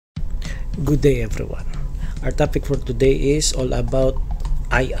Good day everyone. Our topic for today is all about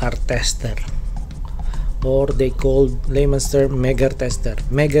IR tester, or they call layman's term Megger Tester.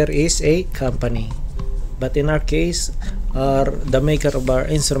 Megger is a company, but in our case the maker of our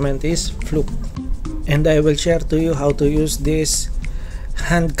instrument is Fluke, and I will share to you how to use this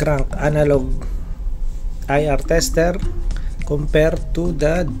hand crank analog IR tester compared to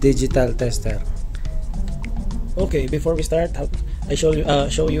the digital tester. Okay, before we start, I show you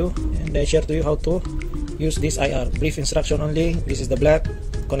and I share to you how to use this IR. Brief instruction only. This is the black.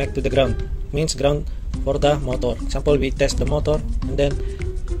 Connect to the ground. Means ground for the motor. Example, we test the motor and then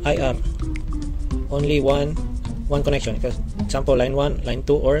IR. Only one connection. Example, line 1, line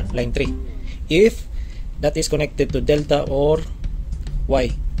 2, or line 3. If that is connected to delta or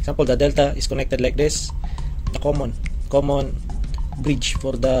Y. Example, the delta is connected like this. The common bridge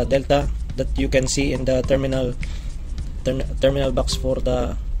for the delta that you can see in the terminal box for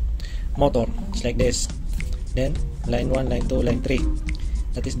the motor. It's like this. Then line 1, line 2, line 3,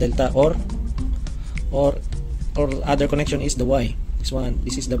 that is delta, or other connection is the Y.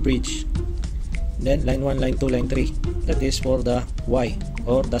 This is the bridge. Then line 1, line 2, line 3, that is for the Y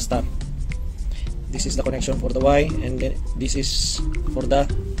or the star. This is the connection for the Y, and then this is for the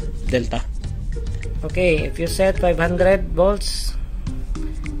delta. Okay, if you set 500 volts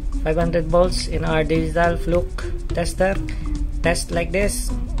in our digital Fluke tester, test like this.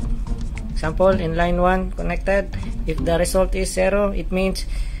 Example, in line 1 connected, if the result is 0, it means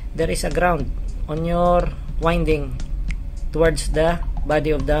there is a ground on your winding towards the body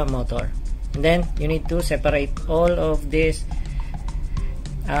of the motor. And then you need to separate all of these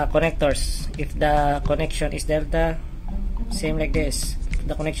connectors. If the connection is delta, same like this. If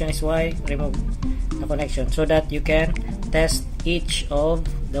the connection is Y, remove the connection so that you can test each of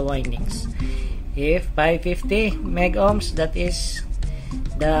the windings. If 550 meg ohms, that is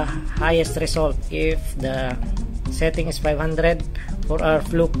the highest result. If the setting is 500 for our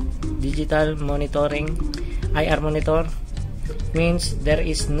Fluke digital monitoring IR monitor, means there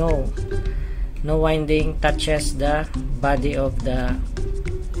is no winding touches the body of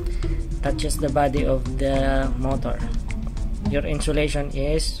the motor. Your insulation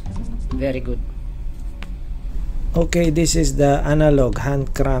is very good. Okay, this is the analog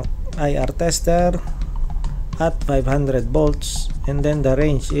hand crank IR tester at 500 volts, and then the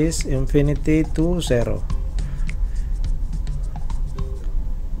range is infinity to 0,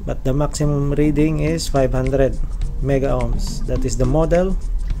 but the maximum reading is 500 mega ohms. That is the model,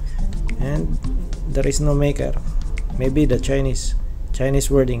 and there is no maker, maybe the Chinese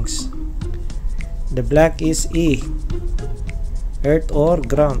wordings. The black is E, earth or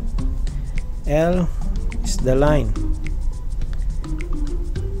ground. L is the line.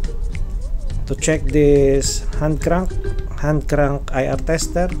 To check this hand crank IR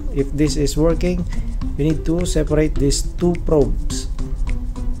tester, if this is working, we need to separate these two probes.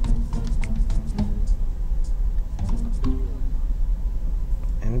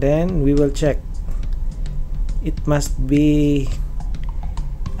 And then we will check. It must be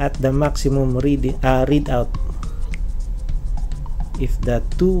at the maximum readout. If the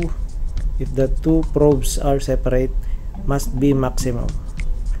two probes are separate, must be maximum.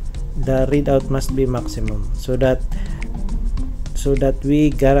 The readout must be maximum, so that we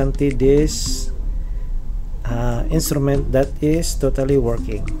guarantee this instrument that is totally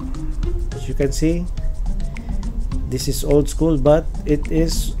working. As you can see, this is old school, but it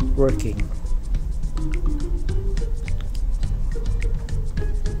is working.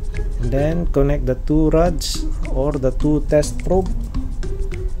 And then connect the two rods or the two test probe.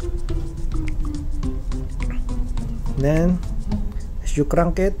 Then as you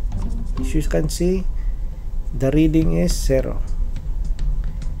crank it, as you can see, the reading is 0.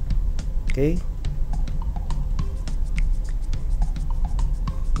 Okay,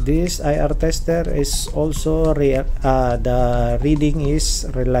 this IR tester is also the reading is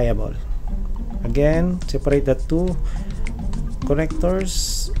reliable. Again, separate the two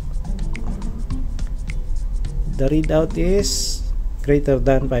connectors. The readout is greater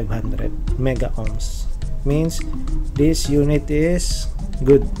than 500 mega ohms, means this unit is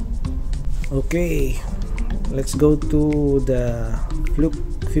good. Okay, let's go to the Fluke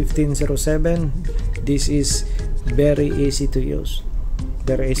 1507. This is very easy to use.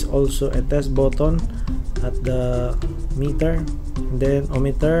 There is also a test button at the meter, and then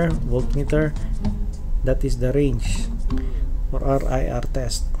ohmmeter, voltmeter, that is the range for our IR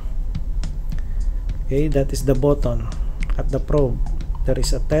test. Okay, that is the button. At the probe there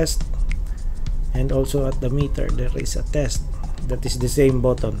is a test, and also at the meter there is a test. That is the same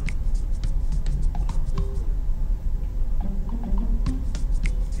button.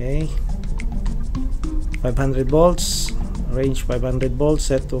 Okay, 500 volts, range 500 volts,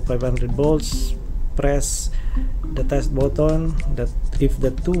 set to 500 volts. Press the test button. That if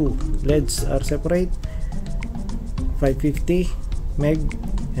the two LEDs are separate, 550 meg,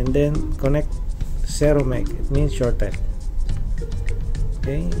 and then connect 0 meg, it means shorted.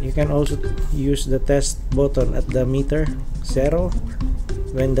 Okay, you can also use the test button at the meter 0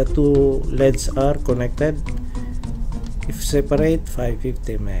 when the two LEDs are connected. If separate,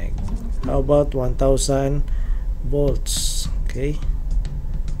 550 meg. How about 1000 volts? Okay,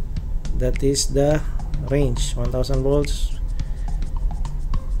 that is the range, 1000 volts,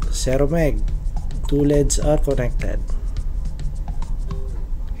 0 meg, two LEDs are connected.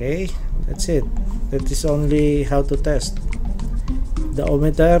 Okay, that's it. That is only how to test. The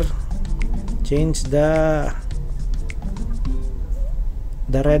ohmmeter, change the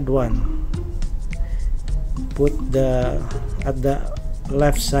red one, put the at the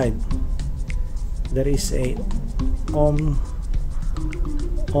left side there is a ohm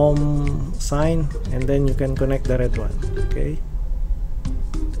sign, and then you can connect the red one. Okay,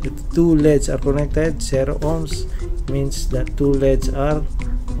 if two LEDs are connected, 0 ohms, means that two LEDs are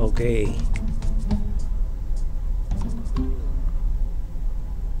okay.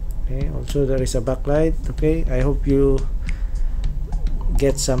 Okay, also there is a backlight. Okay, I hope you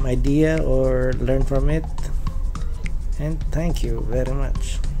get some idea or learn from it, and thank you very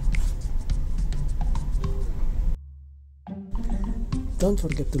much. Don't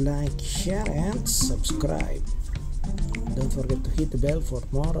forget to like, share, and subscribe. Don't forget to hit the bell for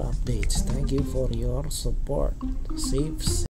more updates. Thank you for your support. Safe.